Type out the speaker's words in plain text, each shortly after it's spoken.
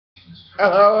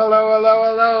Hello, hello, hello,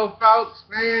 hello, folks,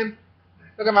 man.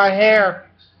 Look at my hair.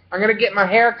 I'm going to get my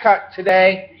hair cut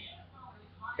today.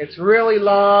 It's really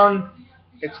long.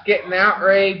 It's getting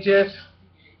outrageous,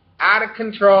 out of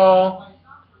control.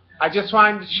 I just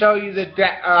wanted to show you the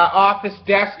office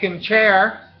desk and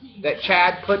chair that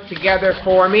Chad put together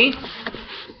for me.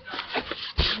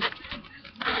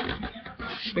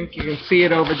 I think you can see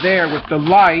it over there with the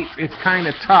light. It's kind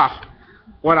of tough.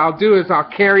 What I'll do is I'll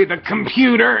carry the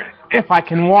computer if I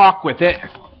can walk with it.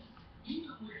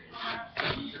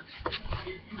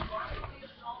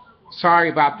 Sorry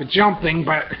about the jumping,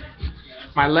 but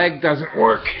my leg doesn't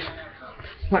work.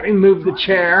 Let me move the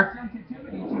chair.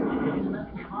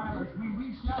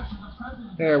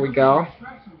 There we go.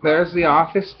 There's the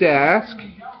office desk.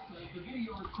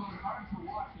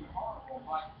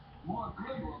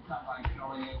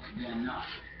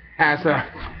 Has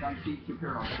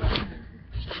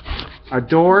a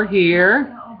door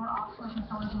here,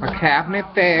 a cabinet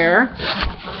there,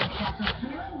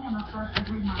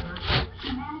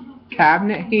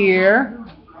 cabinet here,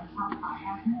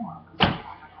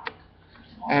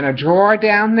 and a drawer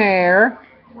down there,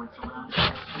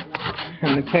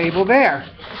 and the table there.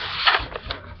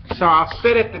 So I'll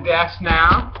sit at the desk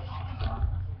now.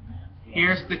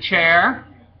 Here's the chair.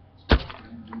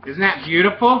 Isn't that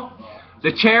beautiful?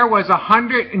 The chair was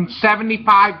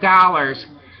 $175,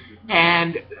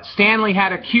 and Stanley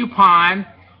had a coupon,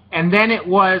 and then it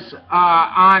was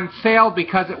on sale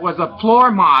because it was a floor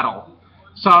model.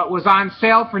 So it was on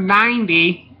sale for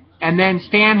 $90, and then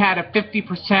Stan had a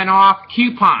 50% off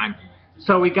coupon.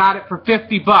 So we got it for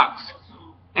 $50.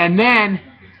 And then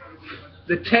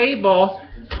the table,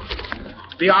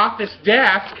 the office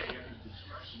desk,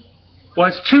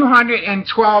 was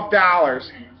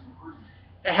 $212.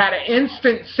 It had an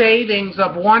instant savings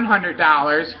of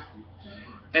 $100,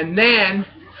 and then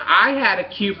I had a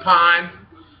coupon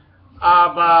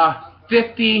of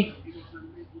 $50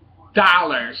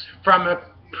 from a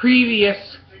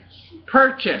previous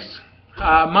purchase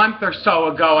a month or so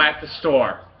ago at the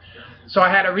store. So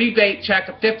I had a rebate check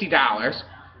of $50.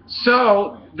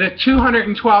 So the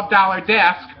 $212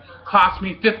 desk cost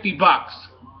me $50,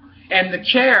 and the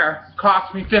chair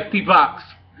cost me $50.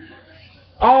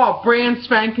 All brand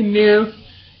spanking new,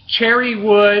 cherry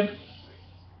wood,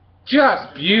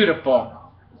 just beautiful.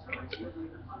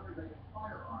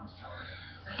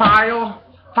 File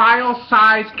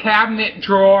size cabinet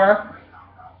drawer,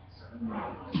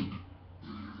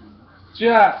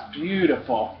 just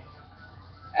beautiful.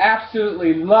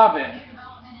 Absolutely love it.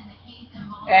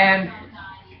 And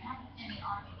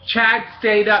Chad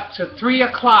stayed up to 3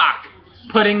 o'clock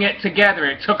putting it together.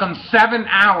 It took him 7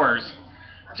 hours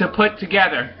to put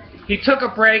together. He took a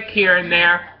break here and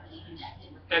there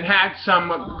and had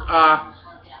some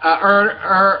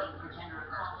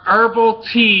herbal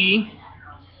tea,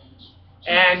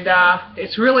 and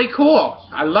it's really cool.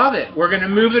 I love it. We're going to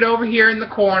move it over here in the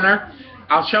corner.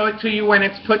 I'll show it to you when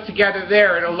it's put together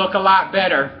there. It'll look a lot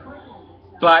better.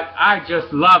 But I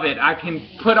just love it. I can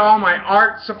put all my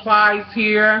art supplies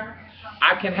here.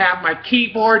 I can have my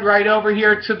keyboard right over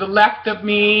here to the left of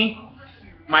me.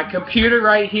 My computer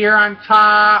right here on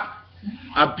top,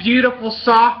 a beautiful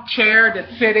soft chair to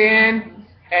sit in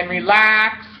and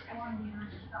relax.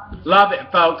 Love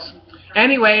it, folks.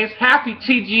 Anyways, happy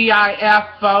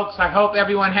TGIF, folks. I hope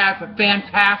everyone has a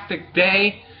fantastic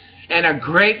day and a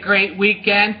great, great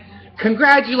weekend.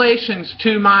 Congratulations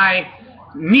to my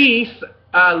niece,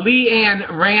 Leanne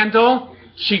Randall.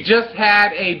 She just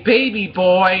had a baby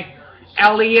boy,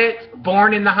 Elliot,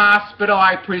 born in the hospital,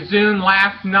 I presume,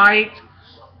 last night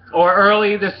or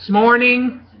early this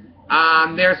morning.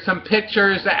 There's some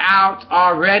pictures out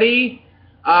already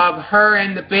of her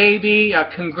and the baby.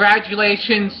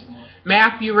 Congratulations,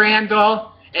 Matthew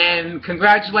Randall, and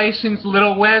congratulations,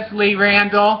 little Wesley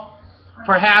Randall,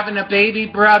 for having a baby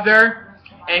brother,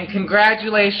 and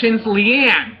congratulations,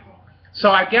 Leanne. So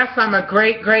I guess I'm a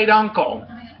great uncle,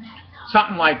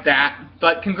 something like that.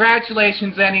 But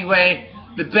congratulations anyway.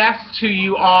 The best to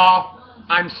you all.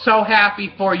 I'm so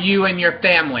happy for you and your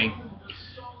family.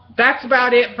 That's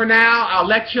about it for now. I'll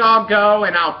let you all go,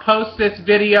 and I'll post this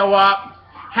video up.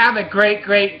 Have a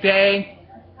great day.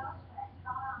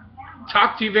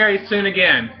 Talk to you very soon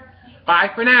again.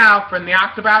 Bye for now from the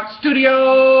Octobout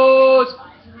Studios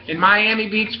in Miami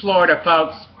Beach, Florida,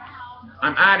 folks.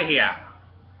 I'm out of here.